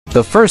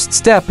the first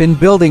step in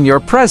building your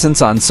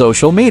presence on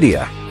social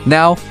media.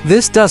 Now,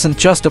 this doesn't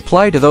just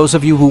apply to those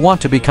of you who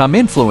want to become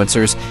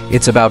influencers,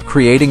 it's about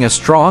creating a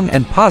strong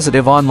and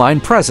positive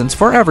online presence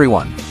for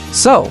everyone.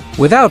 So,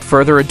 without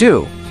further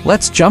ado,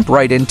 let's jump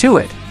right into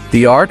it.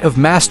 The art of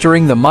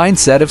mastering the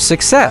mindset of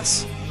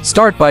success.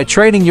 Start by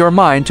training your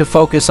mind to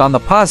focus on the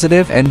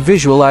positive and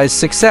visualize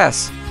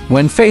success.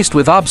 When faced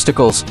with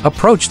obstacles,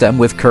 approach them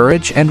with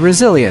courage and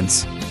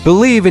resilience.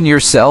 Believe in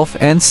yourself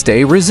and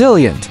stay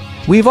resilient.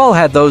 We've all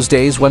had those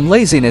days when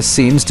laziness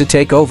seems to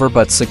take over,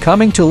 but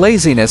succumbing to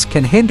laziness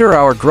can hinder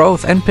our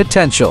growth and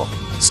potential.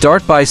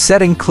 Start by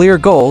setting clear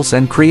goals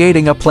and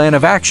creating a plan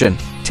of action.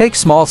 Take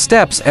small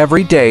steps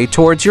every day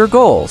towards your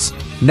goals.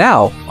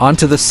 Now,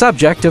 onto the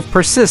subject of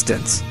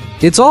persistence.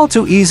 It's all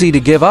too easy to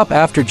give up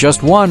after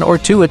just 1 or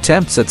 2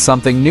 attempts at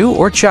something new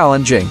or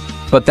challenging.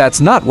 But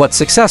that's not what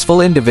successful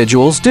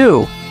individuals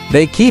do.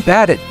 They keep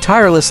at it,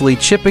 tirelessly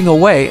chipping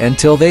away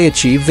until they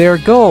achieve their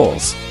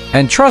goals.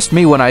 And trust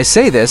me when I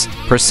say this,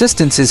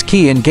 persistence is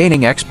key in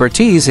gaining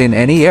expertise in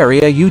any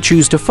area you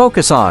choose to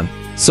focus on.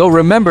 So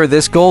remember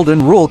this golden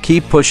rule: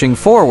 keep pushing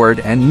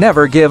forward and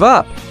never give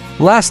up.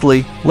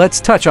 Lastly,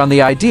 let's touch on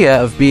the idea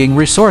of being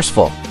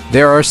resourceful.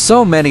 There are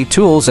so many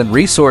tools and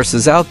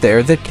resources out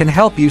there that can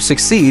help you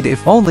succeed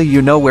if only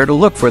you know where to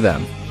look for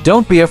them.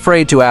 Don't be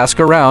afraid to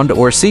ask around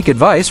or seek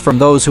advice from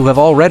those who have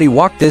already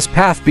walked this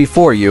path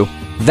before you.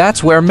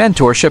 That's where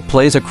mentorship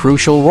plays a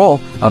crucial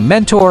role. A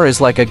mentor is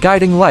like a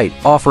guiding light,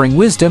 offering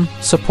wisdom,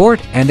 support,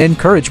 and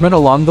encouragement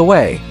along the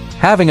way.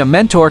 Having a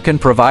mentor can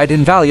provide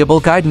invaluable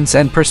guidance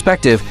and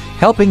perspective,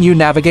 helping you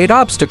navigate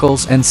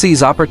obstacles and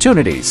seize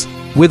opportunities.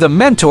 With a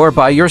mentor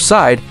by your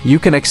side, you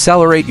can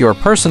accelerate your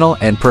personal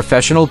and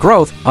professional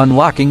growth,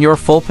 unlocking your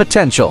full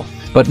potential.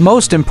 But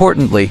most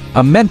importantly,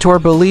 a mentor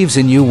believes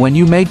in you when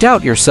you may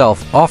doubt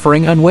yourself,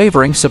 offering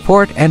unwavering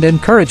support and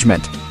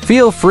encouragement.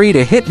 Feel free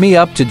to hit me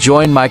up to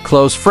join my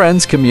close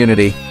friends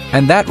community.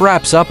 And that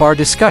wraps up our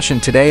discussion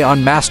today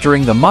on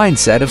mastering the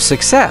mindset of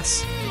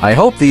success. I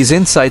hope these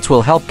insights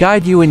will help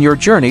guide you in your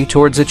journey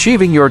towards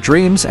achieving your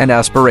dreams and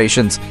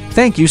aspirations.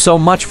 Thank you so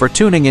much for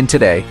tuning in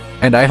today,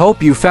 and I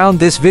hope you found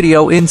this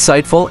video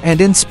insightful and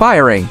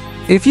inspiring.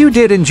 If you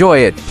did enjoy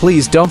it,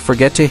 please don't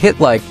forget to hit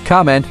like,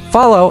 comment,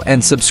 follow,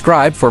 and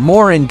subscribe for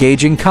more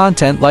engaging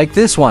content like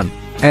this one.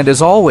 And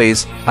as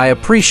always, I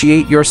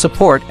appreciate your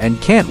support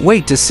and can't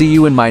wait to see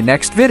you in my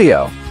next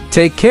video.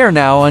 Take care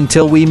now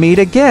until we meet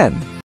again.